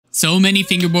So many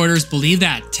fingerboarders believe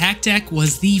that Tech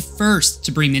was the first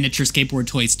to bring miniature skateboard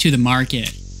toys to the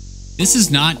market. This is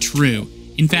not true.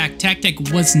 In fact, Tech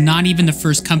was not even the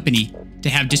first company to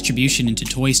have distribution into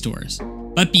toy stores.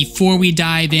 But before we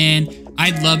dive in,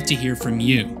 I'd love to hear from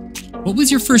you. What was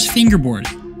your first fingerboard?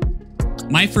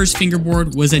 My first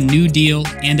fingerboard was a New Deal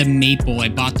and a Maple. I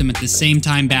bought them at the same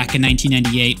time back in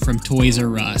 1998 from Toys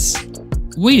R Us.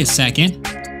 Wait a second.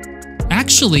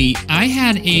 Actually, I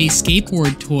had a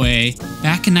skateboard toy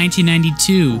back in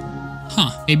 1992.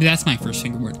 Huh, maybe that's my first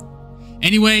fingerboard.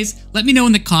 Anyways, let me know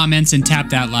in the comments and tap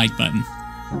that like button.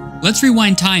 Let's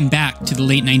rewind time back to the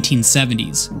late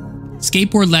 1970s.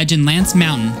 Skateboard legend Lance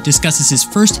Mountain discusses his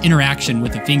first interaction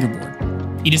with a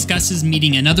fingerboard. He discusses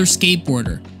meeting another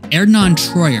skateboarder, Erdnan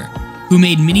Troyer, who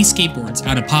made mini skateboards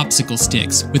out of popsicle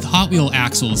sticks with Hot Wheel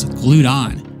axles glued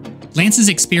on. Lance's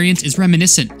experience is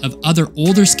reminiscent of other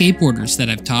older skateboarders that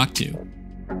I've talked to.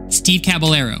 Steve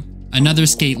Caballero, another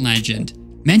skate legend,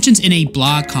 mentions in a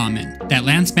blog comment that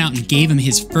Lance Mountain gave him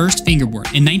his first fingerboard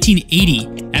in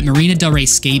 1980 at Marina del Rey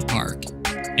Skate Park.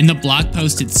 In the blog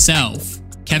post itself,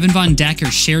 Kevin Von Decker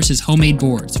shares his homemade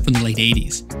boards from the late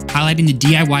 80s, highlighting the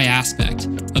DIY aspect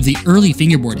of the early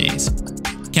fingerboard days.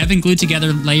 Kevin glued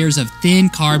together layers of thin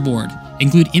cardboard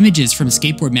and glued images from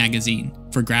Skateboard magazine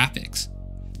for graphics.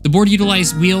 The board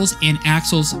utilized wheels and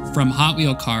axles from Hot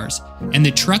Wheel cars, and the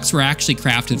trucks were actually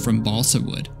crafted from balsa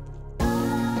wood.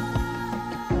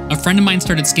 A friend of mine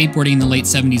started skateboarding in the late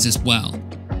 70s as well.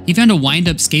 He found a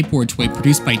wind-up skateboard toy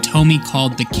produced by Tomy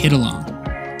called the Kid Along.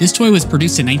 This toy was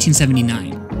produced in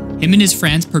 1979. Him and his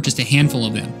friends purchased a handful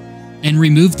of them and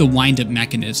removed the wind-up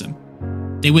mechanism.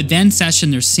 They would then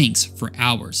session their sinks for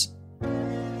hours.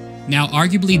 Now,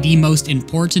 arguably the most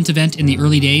important event in the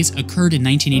early days occurred in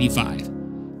 1985.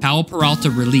 Powell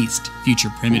Peralta released Future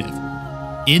Primitive.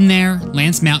 In there,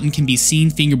 Lance Mountain can be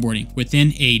seen fingerboarding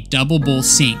within a double bowl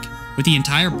sink with the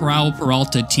entire Powell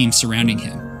Peralta team surrounding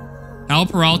him. Powell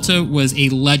Peralta was a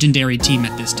legendary team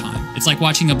at this time. It's like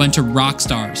watching a bunch of rock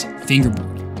stars fingerboard.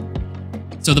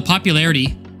 So the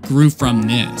popularity grew from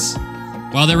this.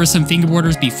 While there were some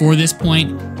fingerboarders before this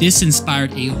point, this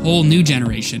inspired a whole new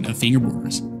generation of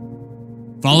fingerboarders.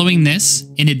 Following this,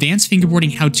 an advanced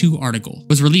fingerboarding how-to article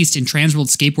was released in Transworld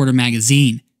Skateboarder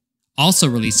magazine, also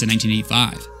released in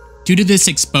 1985. Due to this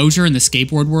exposure in the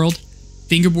skateboard world,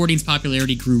 fingerboarding's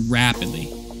popularity grew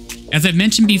rapidly. As I've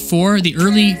mentioned before, the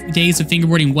early days of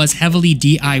fingerboarding was heavily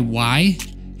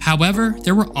DIY. However,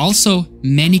 there were also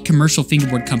many commercial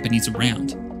fingerboard companies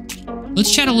around.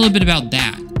 Let's chat a little bit about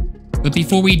that. But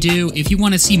before we do, if you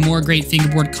want to see more great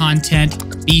fingerboard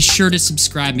content, be sure to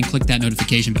subscribe and click that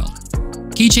notification bell.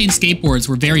 Keychain skateboards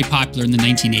were very popular in the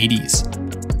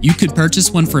 1980s. You could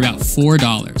purchase one for about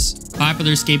 $4.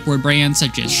 Popular skateboard brands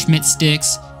such as Schmidt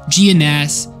Sticks,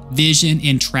 G&S, Vision,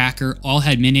 and Tracker all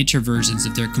had miniature versions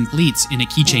of their completes in a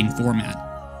keychain format.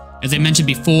 As I mentioned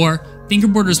before,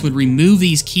 fingerboarders would remove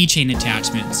these keychain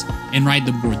attachments and ride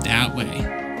the board that way.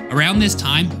 Around this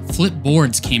time, flip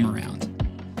boards came around.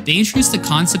 They introduced the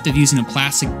concept of using a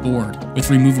plastic board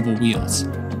with removable wheels.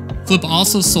 Flip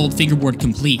also sold fingerboard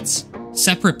completes,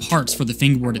 separate parts for the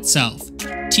fingerboard itself,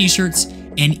 t-shirts,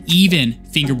 and even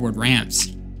fingerboard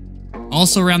ramps.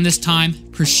 Also around this time,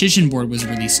 Precision Board was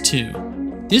released too.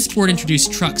 This board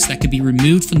introduced trucks that could be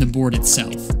removed from the board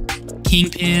itself,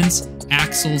 kingpins,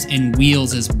 axles, and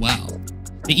wheels as well.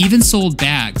 They even sold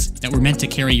bags that were meant to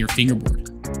carry your fingerboard.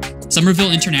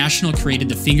 Somerville International created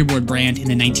the Fingerboard brand in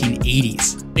the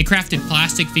 1980s. They crafted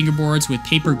plastic fingerboards with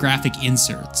paper graphic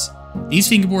inserts. These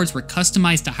fingerboards were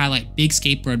customized to highlight big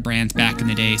skateboard brands back in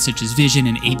the day, such as Vision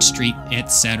and H Street,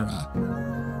 etc.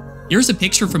 Here's a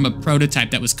picture from a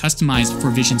prototype that was customized for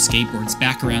Vision skateboards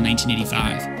back around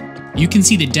 1985. You can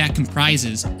see the deck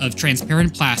comprises of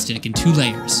transparent plastic in 2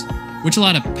 layers, which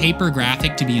allowed a paper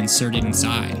graphic to be inserted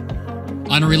inside.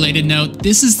 On a related note,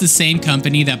 this is the same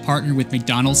company that partnered with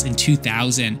McDonald's in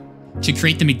 2000 to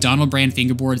create the McDonald brand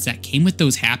fingerboards that came with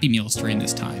those Happy Meals during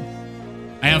this time.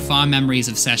 I have fond memories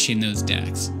of sessioning those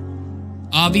decks.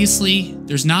 Obviously,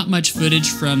 there's not much footage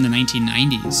from the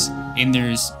 1990s, and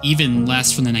there's even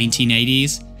less from the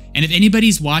 1980s. And if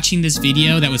anybody's watching this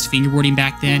video that was fingerboarding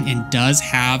back then and does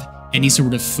have any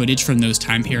sort of footage from those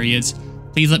time periods,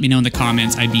 please let me know in the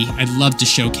comments. I'd love to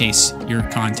showcase your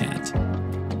content.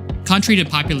 Contrary to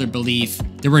popular belief,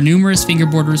 there were numerous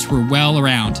fingerboarders who were well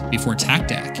around before Tech.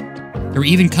 There were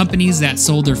even companies that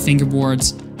sold their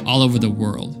fingerboards all over the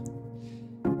world.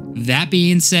 That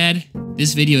being said,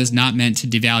 this video is not meant to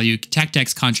devalue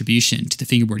Tech.'s contribution to the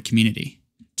fingerboard community.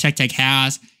 Tech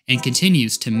has and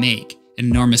continues to make an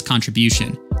enormous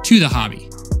contribution to the hobby.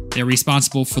 They're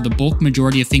responsible for the bulk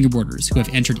majority of fingerboarders who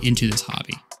have entered into this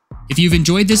hobby. If you've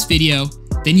enjoyed this video,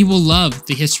 then you will love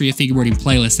the History of Fingerboarding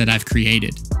playlist that I've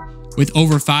created. With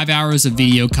over 5 hours of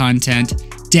video content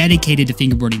dedicated to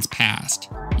fingerboarding's past,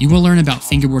 you will learn about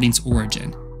fingerboarding's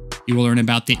origin. You will learn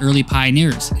about the early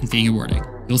pioneers in fingerboarding.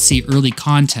 You'll see early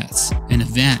contests and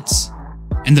events.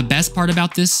 And the best part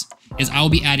about this is I will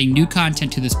be adding new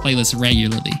content to this playlist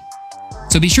regularly.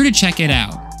 So be sure to check it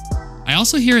out. I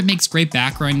also hear it makes great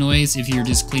background noise if you're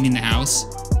just cleaning the house,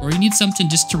 or you need something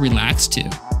just to relax to.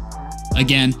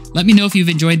 Again, let me know if you've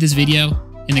enjoyed this video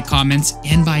in the comments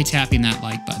and by tapping that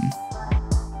like button.